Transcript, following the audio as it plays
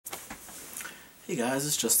Hey guys,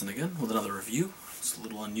 it's Justin again with another review. It's a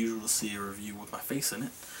little unusual to see a review with my face in it.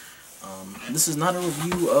 This is not a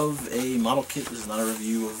review of a model kit. This is not a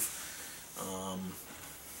review of,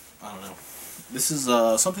 I don't know. This is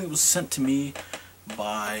something that was sent to me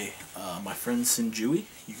by my friend Sinjui.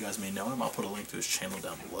 You guys may know him. I'll put a link to his channel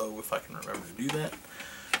down below if I can remember to do that.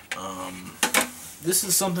 This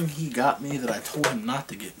is something he got me that I told him not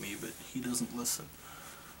to get me, but he doesn't listen.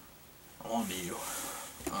 I'm on to you.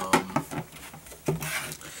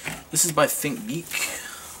 This is by Think Geek,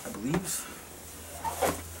 I believe.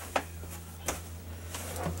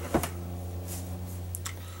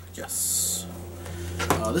 Yes.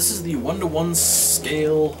 This is the 1:1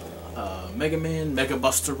 scale Megaman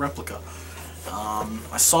megabuster replica.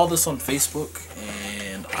 I saw this on Facebook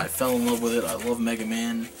and I fell in love with it. I love Mega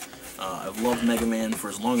Man. I've loved Mega Man for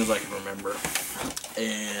as long as I can remember.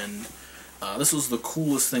 And this was the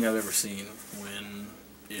coolest thing I've ever seen when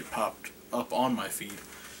it popped up on my feed.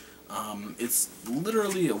 It's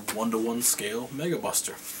literally a 1:1 scale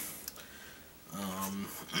megabuster.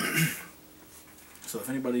 So if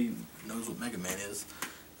anybody knows what Mega Man is,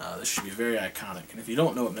 this should be very iconic. And if you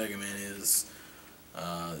don't know what Mega Man is,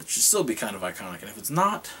 it should still be kind of iconic. And if it's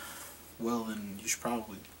not, well then you should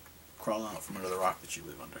probably crawl out from under the rock that you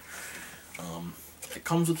live under. It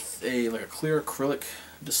comes with a clear acrylic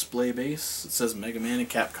display base. It says Mega Man and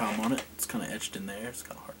Capcom on it. It's kind of etched in there. It's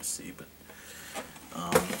kind of hard to see, but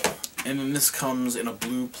and then this comes in a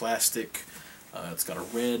blue plastic. It's got a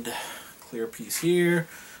red clear piece here,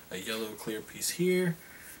 a yellow clear piece here,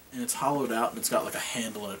 and it's hollowed out, and it's got like a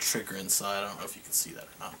handle and a trigger inside. I don't know if you can see that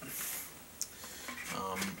or not.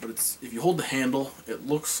 But if you hold the handle, it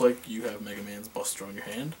looks like you have Mega Man's Buster on your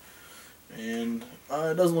hand. And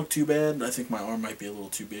it doesn't look too bad. I think my arm might be a little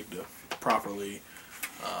too big to properly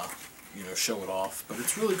show it off, but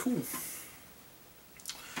it's really cool.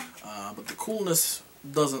 But the coolness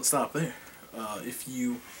doesn't stop there. If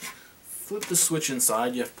you flip the switch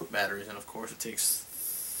inside, you have to put batteries in, of course. It takes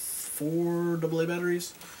 4 AA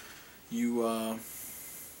batteries.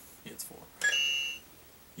 It's 4.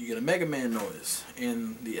 You get a Mega Man noise,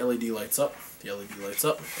 and the LED lights up. The LED lights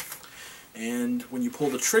up. And when you pull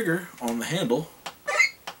the trigger on the handle,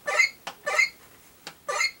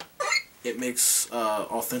 it makes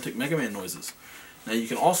authentic Mega Man noises. Now you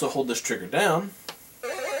can also hold this trigger down,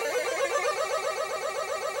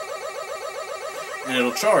 and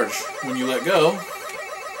it'll charge. When you let go,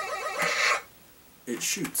 it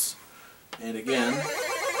shoots. And again,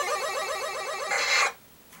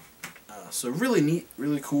 so really neat,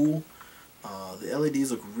 really cool. The LEDs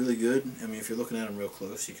look really good. I mean, if you're looking at them real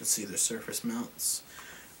close, you can see their surface mounts.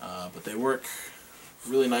 But they work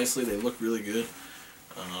really nicely. They look really good.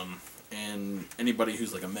 And anybody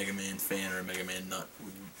who's like a Mega Man fan or a Mega Man nut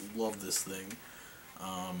would love this thing.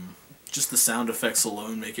 Just the sound effects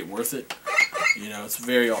alone make it worth it. You know, it's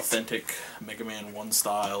very authentic Mega Man 1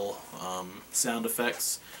 style sound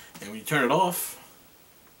effects. And when you turn it off,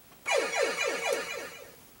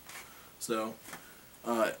 so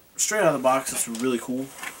straight out of the box, it's really cool.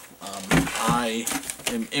 I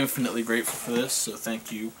am infinitely grateful for this, so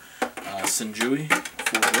thank you, Sinjui,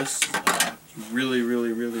 for this. You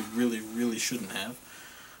really shouldn't have.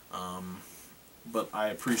 But I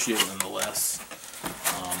appreciate it nonetheless.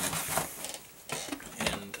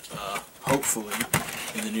 And hopefully,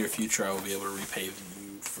 in the near future, I will be able to repay you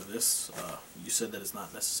for this. You said that it's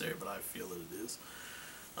not necessary, but I feel that it is.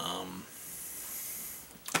 I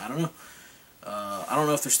don't know. I don't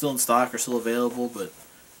know if they're still in stock or still available, but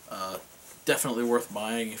definitely worth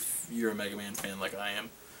buying if you're a Mega Man fan like I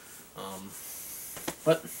am.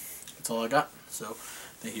 But that's all I got. So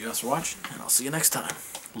thank you guys for watching, and I'll see you next time.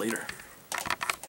 Later.